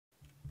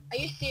Are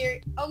you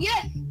serious? Oh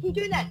yes, keep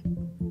doing that.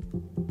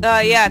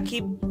 Yeah,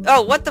 keep.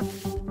 Oh, what the?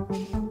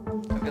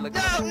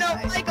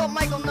 No,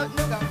 Michael, no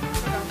gun.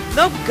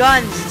 No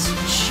guns. It's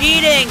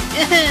cheating.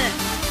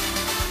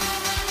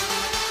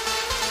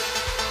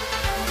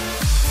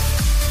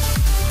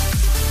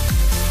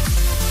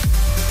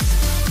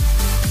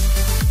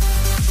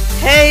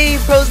 Hey,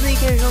 pros and the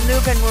occasional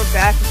noob, and we're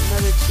back with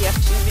another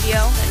TF2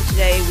 video. And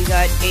today we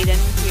got Aiden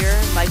here,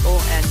 Michael,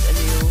 and a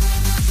new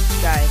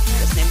guy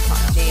just named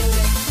Connor.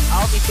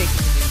 I'll be taking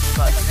the new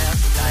spot now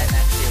since I'm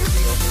actually a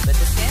real noob at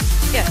this game.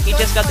 Yeah, he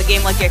just got the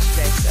game like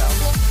yesterday, so.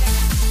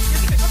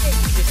 You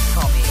just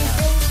call me,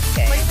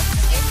 okay.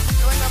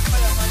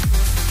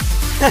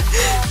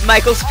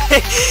 Michael's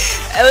pick.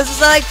 It was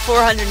just like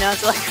 400 now,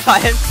 it's like 5.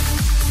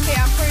 Okay,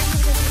 I'm pretty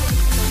sure it's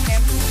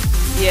going to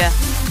be Yeah.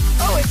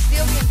 Oh, it's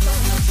still being shown.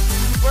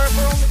 We're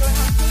only going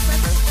on 2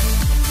 members?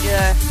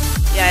 Yeah.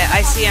 Yeah,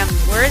 I see him.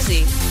 Where is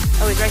he?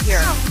 Oh, he's right here.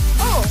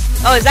 Oh.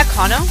 Oh, is that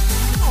Kano?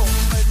 Oh.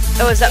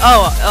 Oh, is that?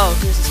 Oh,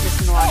 he was just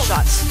missing a lot of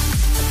shots.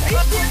 Okay.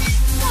 Come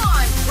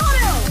on,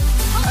 Kano!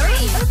 I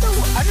don't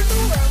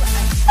know where I'm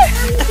at.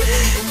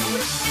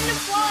 In the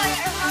fly,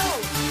 or how?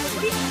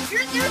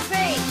 You're in their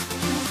face.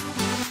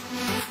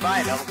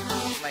 Fine, I'll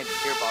keep my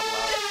beer bottle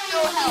out.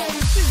 No hell,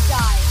 you should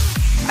die.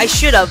 I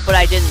should have, but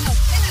I didn't.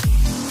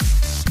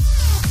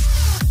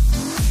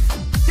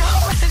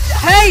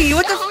 Hey,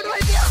 what the? What do I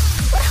do?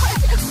 What do I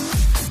do?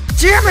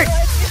 Damn it!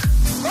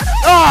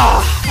 Oh!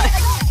 Oh!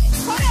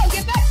 Kano,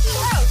 get back to the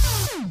house!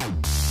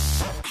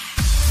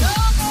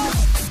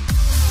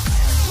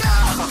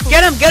 No!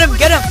 Get him! Get him!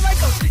 Get him!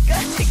 Michael,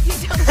 gotta take me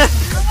down.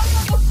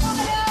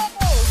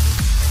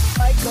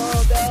 Michael,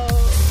 no!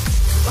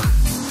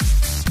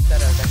 That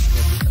was actually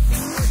gonna be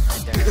something important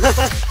right there.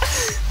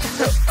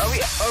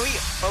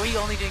 Are we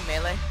only doing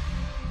melee?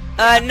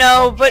 No,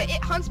 but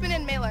Huntsman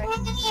and melee.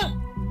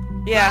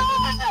 yeah.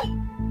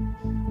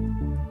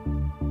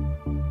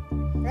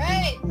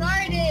 Right,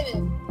 sorry,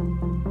 David.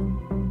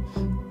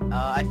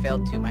 I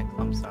failed too, Michael.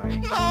 I'm sorry.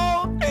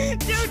 No, dude,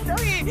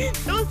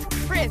 those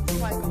crits,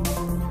 Michael.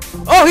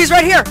 Oh, he's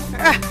right here!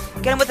 Ah,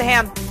 get him with the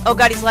ham. Oh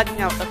god, he's lagging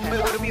out.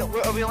 Wait, Okay.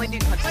 are we only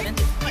doing Huntsman?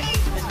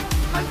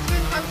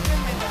 Huntsman,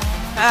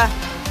 Ah,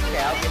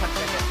 Okay, I'll be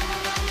Huntsman.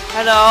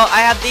 hello.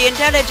 I have the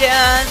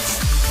intelligence.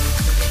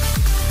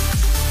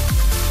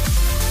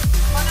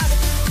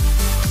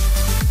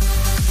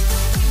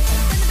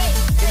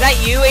 Is that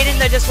you, Aiden,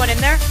 that just went in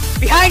there?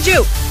 Behind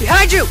you!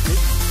 Behind you!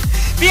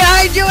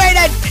 Behind you,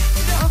 Aiden!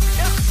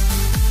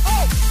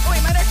 Oh,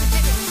 he might actually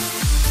hit me.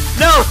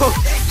 No!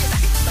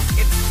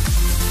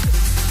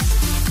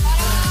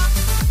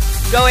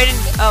 Go, Aiden.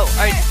 Oh,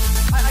 alright.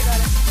 I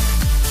got it.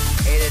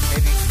 Aiden,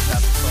 maybe you should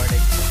stop recording.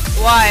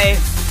 Why?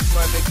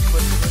 Before I make too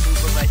much of a move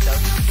of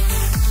myself.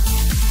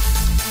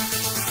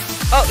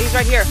 Oh, he's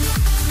right here.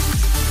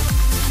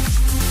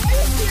 Are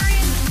you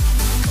serious?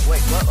 Oh,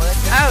 wait, what? Oh,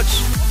 that's Ouch!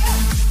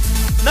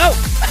 No! I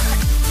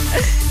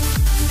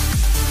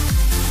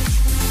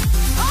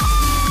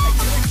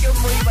couldn't kill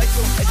for you,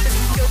 Michael. I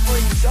couldn't kill for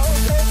you. Go,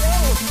 go, go!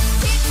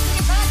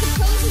 Get back and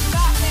kill this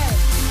back there.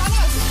 Come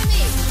on, kill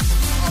me.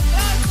 Oh,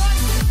 God, kill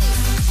me.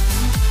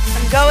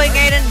 I'm going,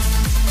 Aiden.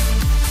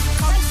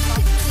 Come on.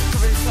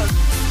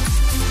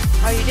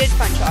 Oh, you did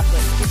find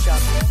chocolate. Good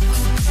job.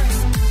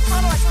 How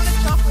do I find a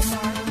chocolate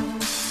bar?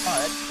 Oh,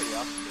 that's pretty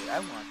awesome, dude.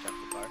 I want a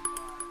chocolate bar.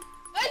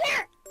 Right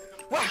here!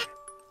 What?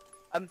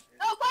 No,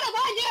 Connor,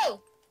 behind you!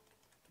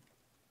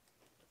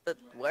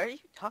 Where are you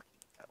talking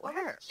about?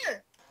 Where?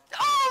 Here!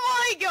 Oh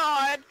my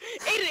god!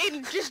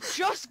 Aiden,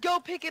 just go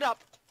pick it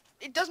up.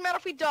 It doesn't matter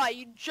if we die,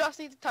 you just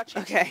need to touch it.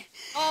 Okay.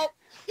 Oh,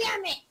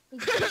 damn it!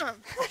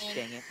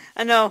 Dang it.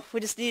 I know.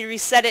 We just need to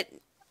reset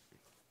it.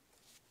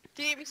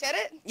 Did you reset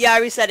it? Yeah, I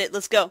reset it.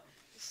 Let's go.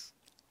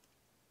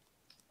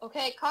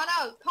 Okay,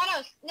 Connor,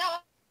 no.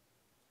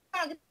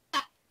 Connor, get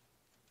back.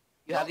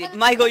 You have the...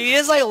 Michael, you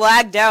just like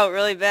lagged out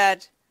really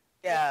bad.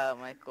 Yeah,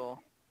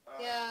 Michael.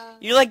 Yeah.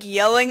 You're like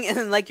yelling and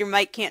then like your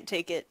mic can't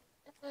take it.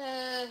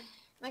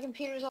 My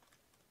computer's all...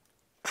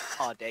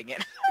 Oh, dang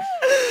it.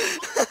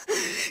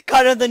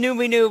 Connor the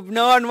newbie noob.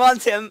 No one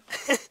wants him.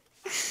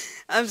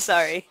 I'm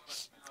sorry.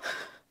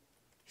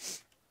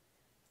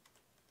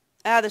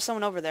 Ah, there's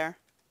someone over there.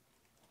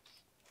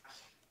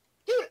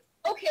 Dude,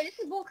 okay, this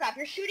is bullcrap.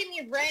 You're shooting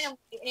me randomly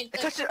and it's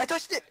I touched it! I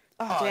touched it!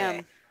 Oh, damn.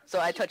 Okay. So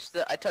I touched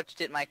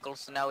it, Michael,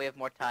 so now we have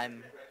more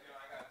time.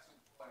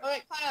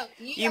 Alright, Connor,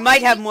 You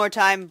might have more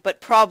time,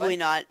 but probably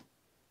not.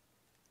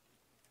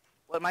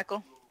 What,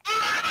 Michael?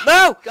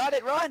 No! Got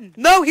it, run!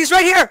 No, he's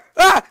right here!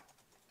 Ah!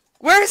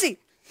 Where is he?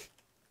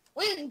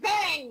 Whiz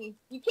bang!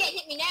 You can't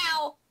hit me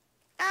now!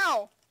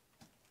 Ow!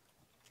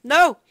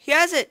 No, he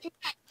has it.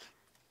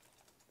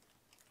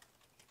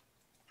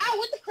 Ow,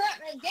 what the crap,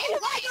 man? Oh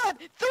my god!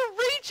 The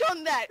reach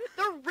on that!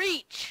 The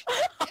reach!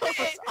 That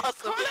was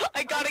awesome!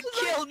 I got a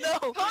kill, no!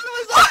 Connor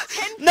was like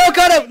 10 feet No,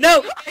 Connor,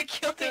 no! I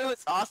killed him, it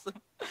was awesome!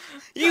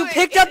 You Wait,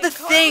 picked up the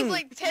Connor thing! was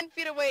like 10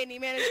 feet away and he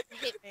managed to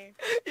hit me.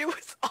 It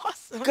was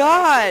awesome!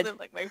 God. I killed him,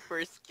 like my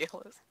first kill,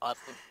 it was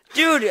awesome.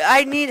 Dude,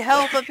 I need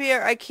help up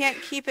here. I can't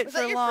keep it Was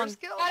for that your long.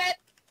 first kill? Got it!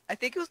 I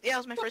think it was it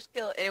was my first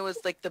kill, and it was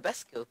like the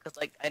best kill because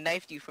like I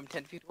knifed you from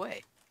 10 feet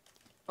away.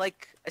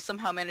 Like I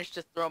somehow managed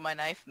to throw my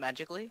knife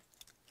magically.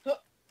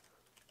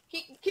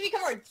 Give me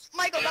cards.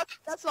 Michael,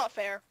 that's not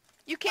fair.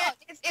 You can't.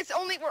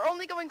 We're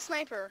only going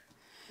sniper.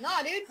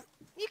 Nah, dude.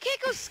 You can't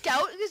go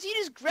scout because you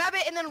just grab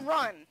it and then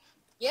run.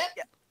 Yep.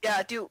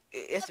 Yeah, dude.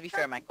 It has to be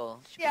fair,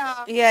 Michael.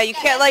 Yeah. Yeah, you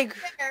can't like.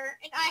 Fair,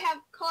 and I have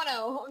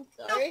Kano. I'm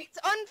No, sorry. it's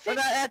unfair.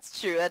 Well, that's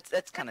true.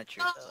 That's kind of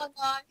true Oh, though. no,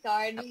 I'm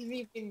sorry. This is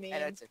me being mean. I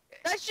know it's okay.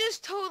 That's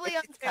just totally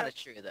It's unfair. kind of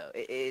true though.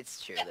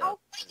 It's true Yeah, though. I'll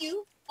fight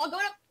you. I'll go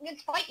up and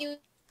fight you at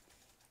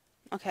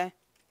Okay.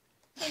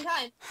 the same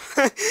time.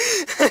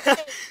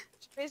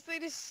 Basically,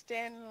 just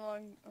stand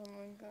along. Oh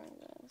my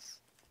goodness.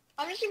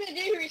 I'm just gonna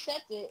do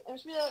resets it. I'm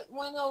just gonna be like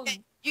one of those.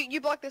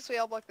 You block this way.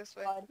 I'll block this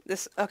way. God.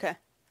 This. Okay.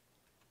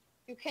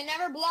 You can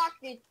never block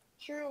the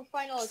true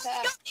final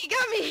attack. You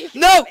got me.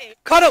 No,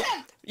 Kono.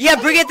 Yeah,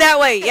 bring it that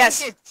way.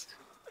 Yes.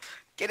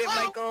 Get it,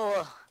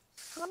 Michael.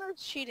 Connor's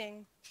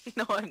cheating.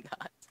 No, I'm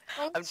not.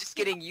 I'm just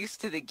getting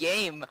used to the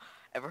game.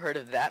 Ever heard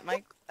of that,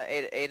 Mike?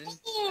 Aiden?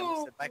 I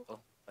almost said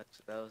Michael. But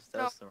that was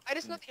No, the I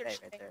just know that you're right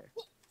cheating. there.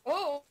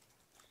 Oh.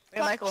 Hey,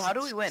 Michael, how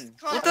do we win?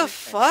 What the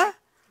fuck?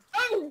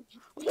 Oh.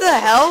 What the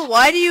hell?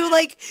 Why do you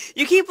like?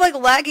 You keep like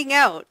lagging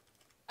out.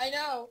 I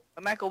know.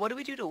 Michael, what do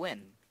we do to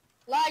win?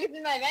 Lag is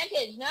in my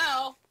advantage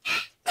now.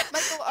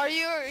 Michael, are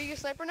you a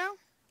sniper now?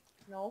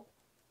 No.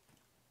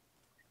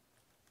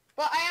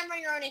 But I am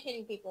running around and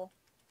hitting people.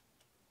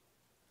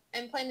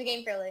 And playing the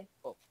game fairly.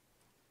 Oh.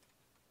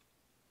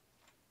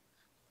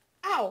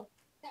 Ow!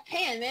 That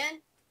pan,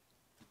 man.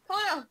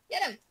 Kano,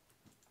 get him!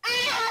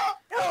 Ah!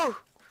 No!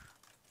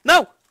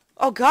 No.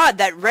 Oh God,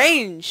 that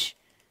range.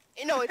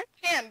 No, it's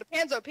pan. The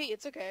pan's OP.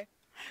 It's okay.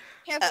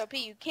 Pan's OP.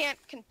 You can't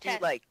contend.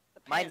 Dude, like,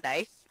 the my pan.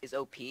 knife is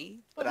OP,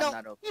 but No. I'm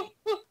not OP.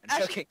 I'm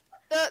Actually- joking.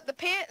 The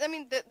pan. I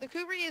mean, the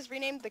Kukri is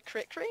renamed the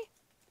Crit Cree.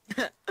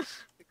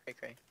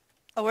 Cray.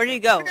 Oh, where did he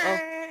go?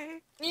 Oh.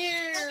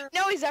 Yeah.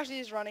 No, he's actually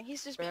just running.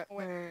 He's just being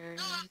aware.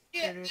 Oh,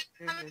 shit.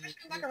 I'm gonna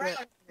come back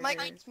around. Mike,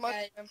 Guys, smoke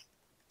guys. him.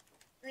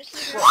 I'm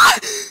just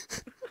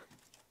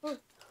gonna-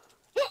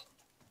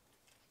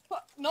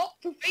 What? Nope.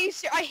 Are you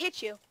I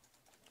hit you.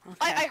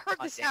 I heard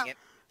Aw, the dang sound. it.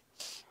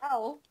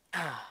 Ow.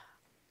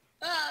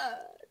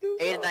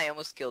 Aiden and I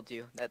almost killed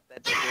you. That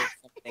feels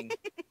something,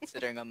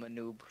 considering I'm a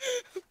noob.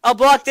 I'll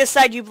block this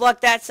side. You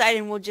block that side,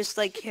 and we'll just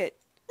like hit.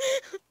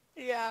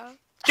 Yeah.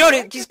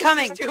 Jody, he's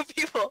coming. 2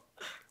 people.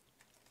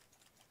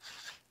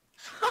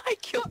 I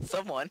killed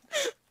someone.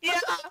 Yeah.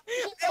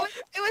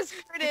 It was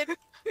critted.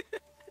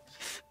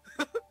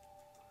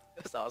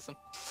 It was awesome.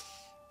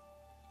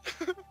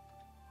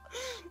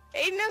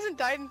 Aiden hasn't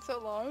died in so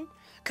long.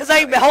 Cause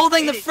I'm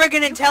holding the Aiden, friggin'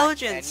 you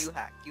intelligence.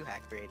 hacked, you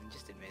hacked, Aiden.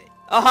 Just admit it.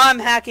 I'm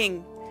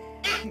hacking.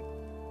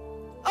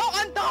 Oh,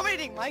 I'm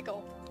dominating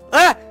Michael.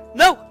 Ah,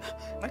 no.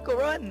 Michael,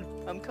 run!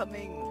 I'm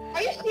coming.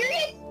 Are you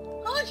serious?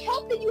 How much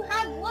health did you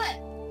have left?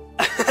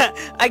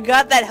 I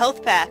got that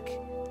health pack.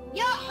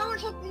 Yeah, how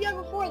much health did you have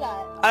before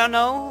that? I don't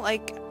know,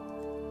 like.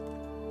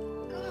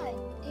 God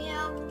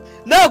damn.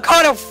 No,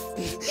 Kono.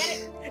 Get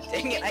it?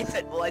 Dang it! I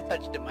said, well, I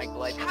touched it,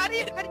 Michael. How do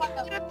you get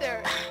up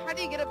there? How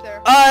do you get up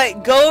there?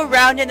 Go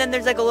around and then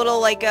there's like a little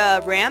like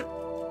ramp.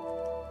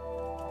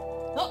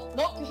 No,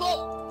 no, too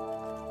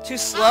slow. Too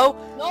slow?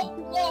 No,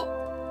 too slow.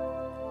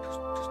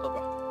 Too slow,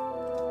 bro.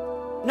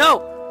 No.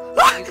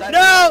 You got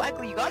No. it.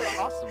 Michael, you got it.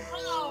 Awesome.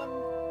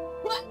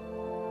 What?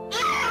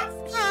 Ah!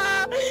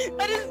 Ah,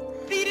 I just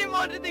beat him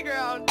onto the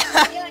ground.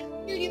 Yeah,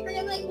 dude, you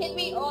freaking like hit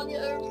me on the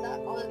other side.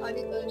 On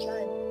the other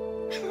side.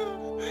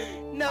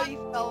 No, you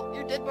fell.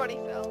 Your dead body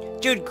fell.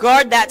 Dude,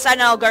 guard that side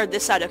and I'll guard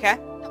this side, okay?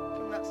 No,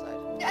 from that side.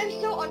 I'm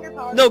so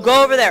underpowered. No,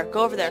 go over there.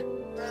 Go over there.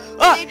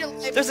 Ah, Save your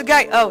life. there's a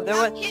guy. Oh, there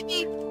was. Hit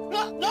me.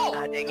 No, no,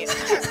 Ah, dang it.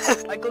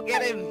 Michael,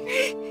 get him.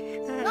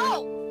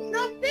 no, it's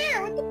not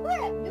fair. What the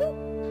crap, dude?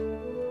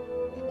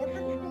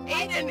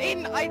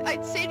 Aiden,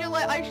 I saved your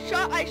life.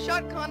 I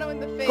shot Kano in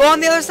the face. Go on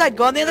the other side.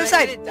 Go on the other I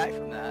side. didn't die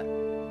from that.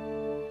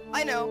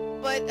 I know,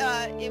 but it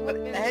But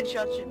would. a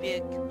headshot should be a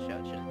kill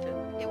shot, shouldn't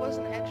it? It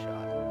wasn't a headshot.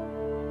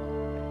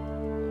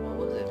 What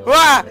was it?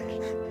 Rah!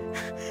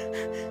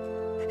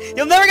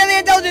 You'll never get the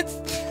intelligence.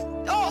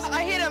 Oh,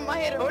 I hit him.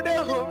 Oh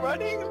no, I'm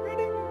running.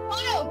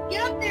 Kano,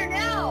 get up there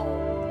now.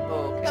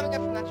 Oh, okay. Coming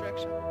up from that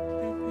direction.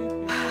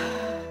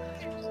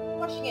 You're just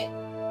pushing it.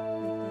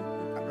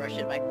 I'm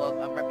rushing,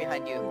 Michael. I'm right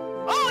behind you.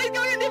 Oh, he's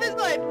going on the other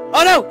side.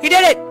 Oh no, he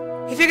did it.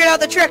 He figured out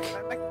the trick.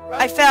 Run,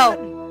 I fell.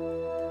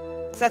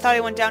 run. Cause I thought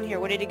he went down here.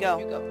 Where did he You go?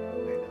 go.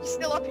 Where you go? He's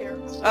still up here.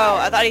 Oh,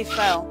 I thought he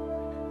fell.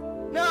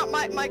 No,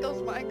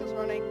 Michael's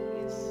running.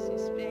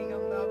 He's being a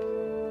nub.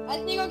 I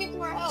think I'll get some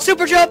more help.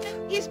 Super jump.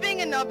 He's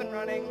being a nub and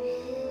running.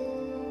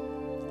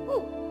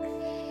 Ooh.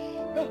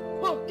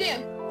 Oh,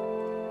 damn.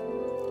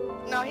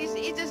 No, he's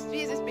just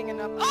being a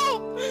nub.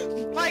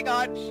 Oh my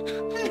God!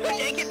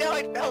 Dang it, no,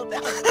 I fell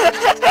down.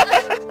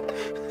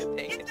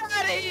 Dang Get it.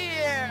 out of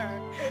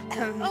here!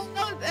 Oh,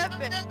 that was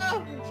epic.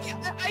 No.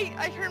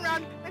 I turned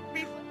around,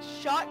 quickly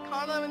shot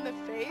Kano in the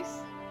face,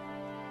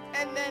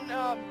 and then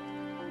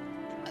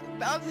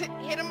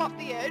hit him off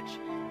the edge,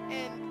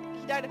 and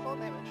he died of fall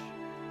damage.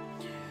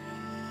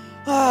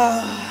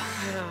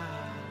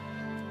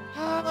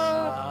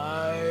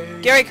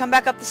 Gary, come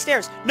back up the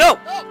stairs. No!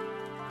 Oh,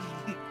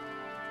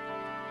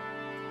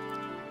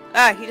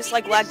 Ah, he just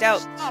like lagged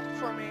out. Stopped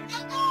for me.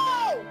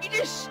 No! He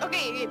just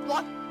okay.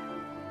 Block.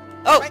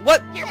 Oh, Right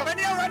what? Here,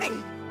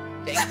 running.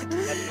 Dang, that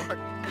didn't work.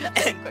 That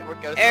didn't quite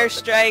work out.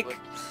 Airstrike.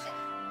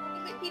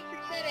 It keeps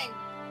resetting.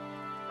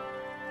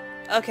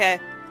 Okay.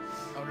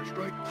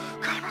 Counter-strike.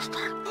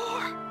 Counter-strike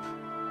 4.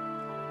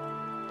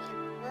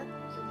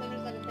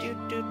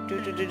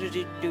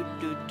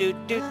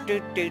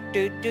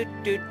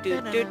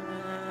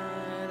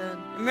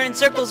 I'm running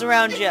circles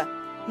around you.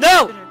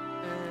 No!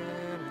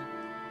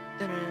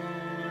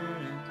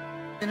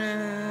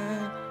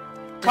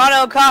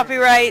 Kano,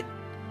 copyright.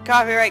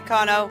 Copyright,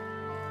 Kano.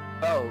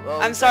 Oh,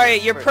 I'm sorry,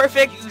 that's you're for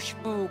perfect. Huge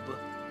boob.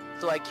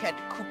 So I can't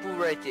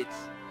copyright it.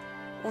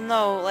 Well,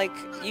 no, like,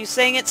 you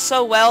sang it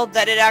so well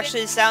that it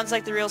actually sounds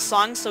like the real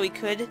song, so we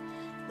could,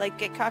 like,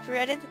 get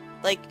copyrighted.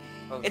 Like,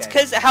 it's Okay.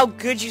 because how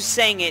good you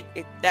sang it,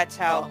 that's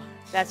how, Oh.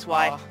 that's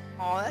why.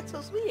 Oh, that's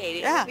so sweet,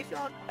 Aiden. Yeah. It makes me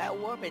feel that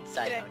warm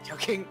inside. No, I'm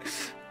joking.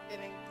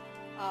 Kidding.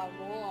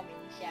 Warm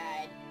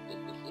inside.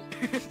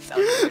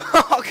 Sounds-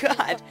 Oh,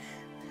 God.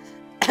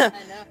 I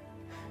know.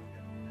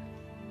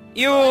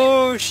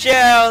 You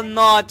shall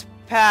not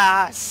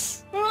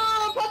pass.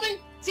 Oh, something!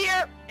 It's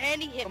here,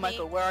 and he hit Oh, me.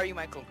 Michael, where are you,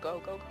 Michael? Go,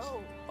 go,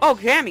 go. Oh,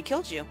 damn, he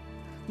killed you.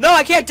 No,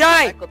 I can't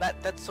die. Michael,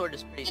 that sword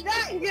is pretty. You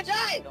die! You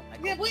die! Go, You're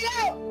Michael. gonna bleed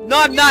out! No,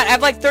 I'm not. I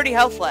have like 30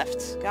 health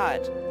left.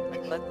 God.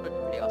 Michael, that sword is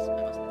pretty awesome.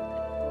 I must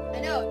admit. I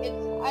know, it's...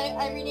 I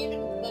renamed it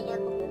the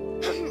Dark Order.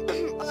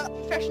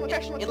 Professional.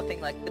 It's looking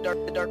like the dark.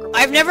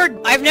 I've never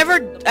been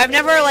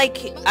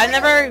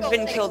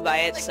killed by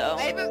it, so.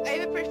 I have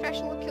a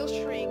professional kill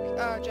streak,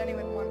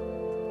 genuine one.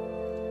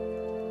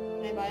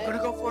 Can I buy I'm gonna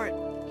it? go for it.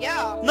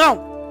 Yeah,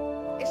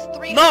 No! it's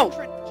 300 No!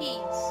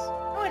 keys.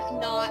 No, it's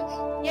not.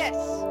 Yes.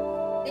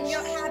 Then you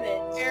don't have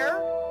it. Where?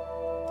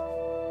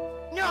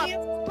 No, I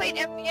played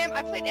MVM.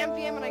 I played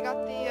MVM and I got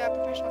the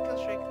professional kill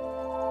streak.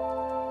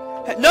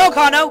 No,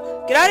 Kano!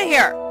 Get out of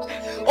here!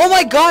 Oh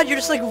my god, you're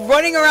just like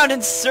running around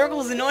in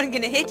circles and no one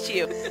can hit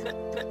you.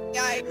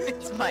 Yeah,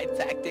 It's my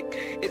tactic.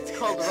 It's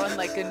called run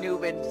like a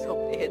noob and just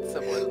hope to hit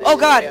someone. Oh,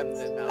 God. Spam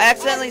them out. I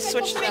accidentally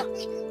switched the...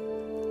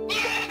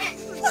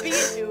 be a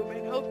noob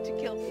and hope to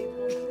kill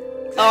people.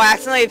 Oh, I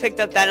accidentally picked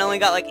up that and only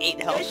got like 8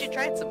 I health. should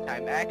try it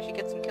sometime. I actually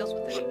get some kills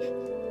with it.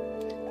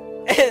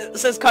 It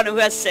says Kano who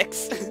has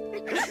 6.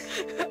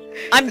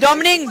 I'm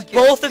dominating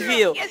both of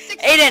you. He has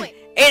 6 Aiden!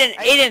 I points. Aiden!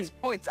 have Aiden! 6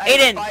 points. I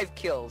Aiden. have 5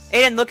 kills.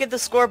 Aiden, look at the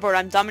scoreboard.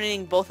 I'm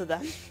dominating both of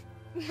them.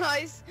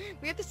 Nice.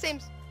 We have the same.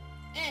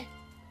 Eh.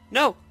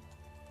 No!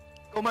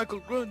 Go,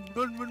 Michael! Run,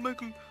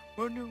 Michael!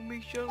 Run,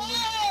 make sure.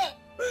 Ah!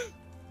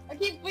 I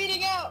keep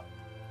bleeding out.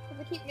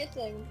 I keep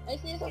missing. I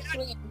just need to stop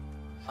swinging.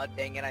 Oh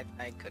dang it!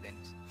 I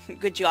couldn't.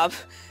 Good job.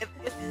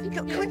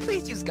 Can we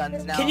please use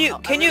guns now? Can you I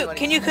really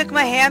wanna use cook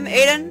my ham,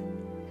 Aiden?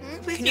 Hmm?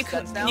 Please Can you use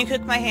guns now?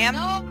 cook my ham?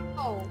 No!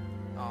 Oh,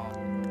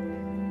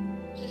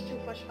 It's just too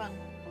much fun.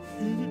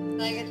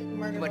 I get to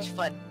murder too much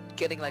fun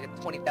getting like a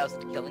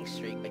 20,000 killing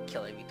streak by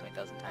killing me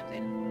 20,000 times,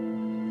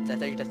 Aiden. Is that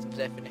your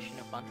definition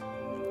of fun?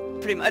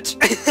 Pretty much.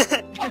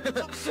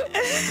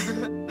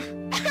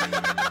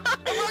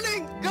 I'm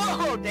running!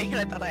 Go! Dang it!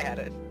 I thought I had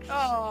it.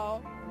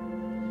 Oh.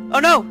 Oh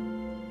no!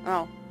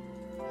 Oh.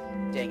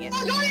 Dang it!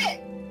 I got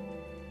it!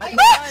 Michael,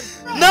 Ah!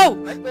 run! No!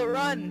 Michael,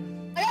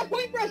 run! I got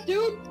point press,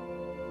 dude!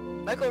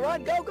 Michael,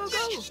 run! Go! Go!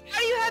 Go! How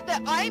do you have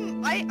that?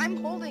 I'm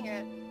holding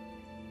it.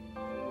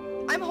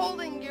 I'm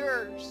holding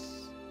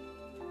yours.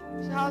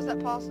 So how is that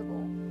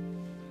possible?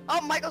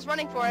 Oh, Michael's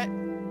running for it.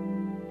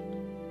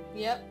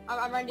 Yep,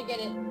 I'm ready to get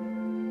it.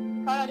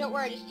 Kyle, don't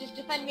worry, just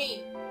defend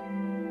me.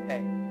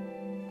 Okay.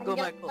 I Go,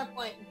 can get Michael. my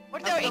point.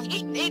 What? No,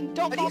 Aiden, don't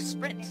How do fall. you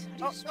sprint? How do you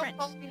Don't sprint?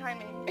 fall behind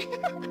me.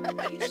 How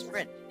do you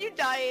sprint? You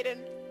die,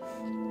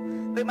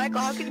 Aiden. Wait,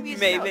 Michael, how can you be a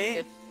Maybe.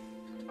 scout?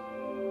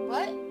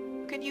 What?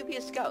 How can you be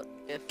a scout?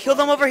 If Kill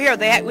them over here.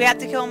 We have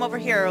to kill them over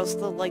here, or else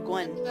they'll like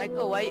win.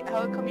 Michael, why?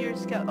 How come you're a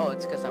scout? Oh,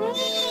 it's because I'm.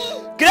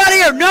 Get out of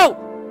here! No!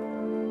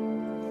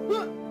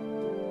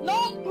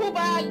 No, too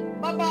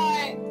bad. Bye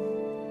bye.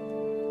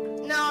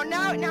 No,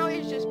 now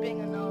he's just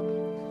being a noob.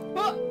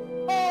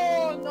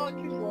 Oh no,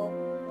 too slow.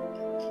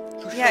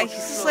 Yeah, he's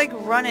just like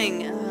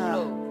running.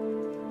 Oh.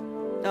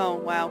 Oh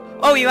wow.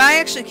 Oh, you might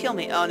actually kill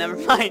me. Oh, never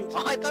mind.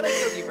 Oh, I thought I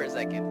killed you for a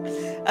second.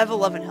 I have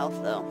 11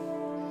 health though.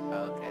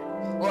 Oh, okay.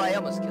 Well, I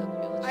almost killed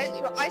you.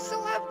 I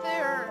still have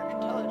their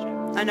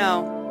intelligence. I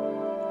know.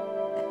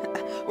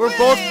 We're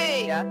both.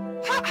 Hey! Yeah.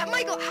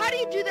 Michael, how do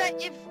you do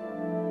that if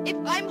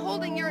I'm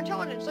holding your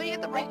intelligence? So you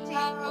get the I right team.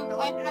 have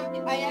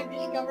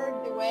discovered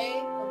the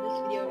way of this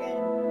video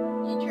game.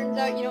 It turns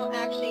out you don't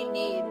actually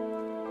need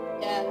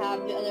to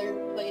have the other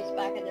place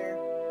back in their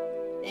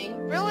thing.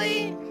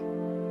 Really?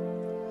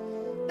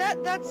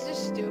 That's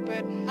just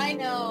stupid. I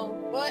know,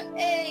 but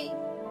hey,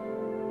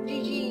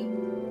 GG.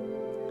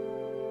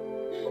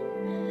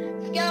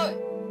 Scout,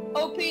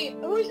 OP,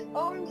 who's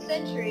own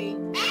Sentry?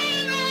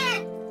 Ah!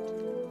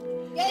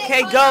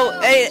 Okay, go.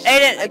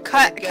 Aiden,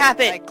 cap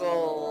it.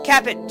 Michael.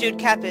 Cap it, dude,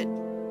 cap it.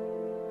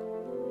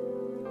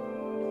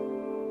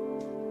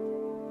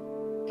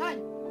 God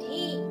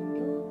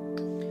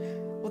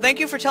damn. Well, thank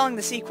you for telling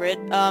the secret.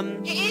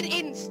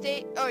 Aiden,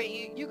 stay. Oh,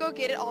 you go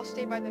get it. I'll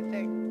stay by the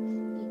thing.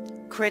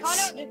 Crits.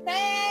 Kono,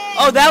 defend!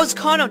 Oh, that was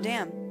Kono,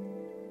 damn.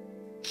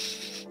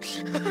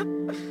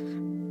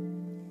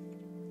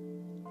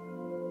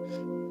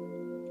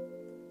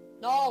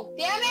 No,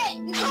 damn it!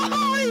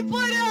 No, he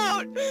put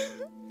out.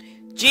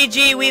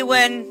 GG, we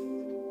win.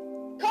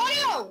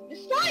 Kono,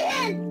 destroy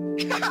him!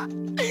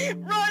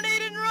 Run,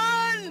 Aiden,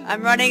 run!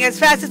 I'm running as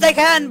fast as I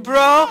can,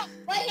 bro.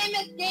 Let him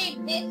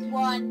escape this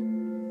one.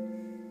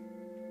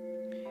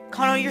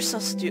 Kono, you're so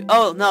stupid.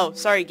 Oh, no,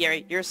 sorry,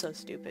 Gary. You're so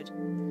stupid.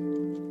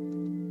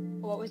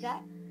 What was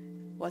that?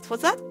 What's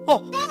that?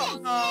 Oh.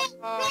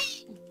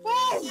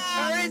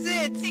 Where is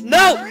it?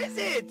 No! Where is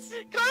it?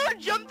 Kara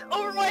jumped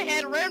over my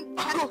head, ran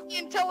past the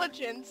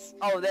intelligence.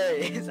 Oh, there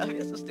it is. I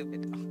feel so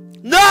stupid.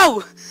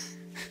 No!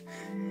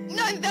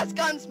 No, that's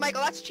guns,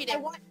 Michael. That's cheating.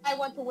 I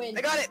want to win.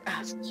 I got it.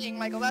 That's cheating,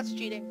 Michael. That's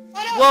cheating.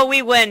 Kono! Well,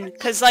 we win,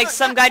 because, like,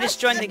 some guy just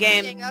joined the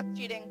game. Cheating. That's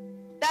cheating.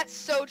 That's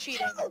so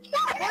cheating.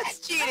 What's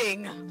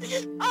cheating?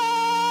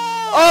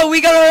 Oh,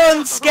 we got our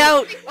own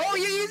scout. Oh,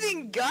 you're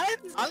using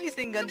guns? I'm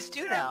using guns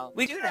too now.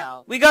 We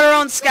now. We got our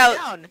own Going scout.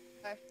 down.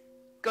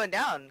 Going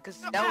down, because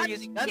now we're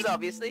using guns,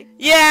 obviously.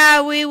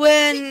 Yeah, we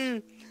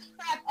win.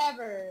 Crap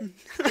ever.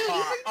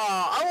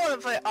 I want to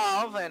play.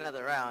 I'll play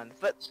another round.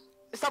 But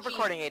stop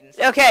recording, Aiden.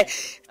 Okay,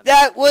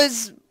 that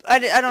was I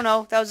don't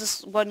know. That was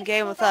just one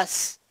game with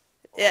us.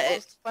 Yeah.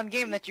 It's a fun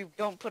game that you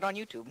don't put on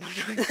YouTube.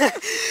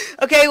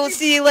 Okay, we'll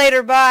see you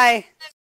later. Bye.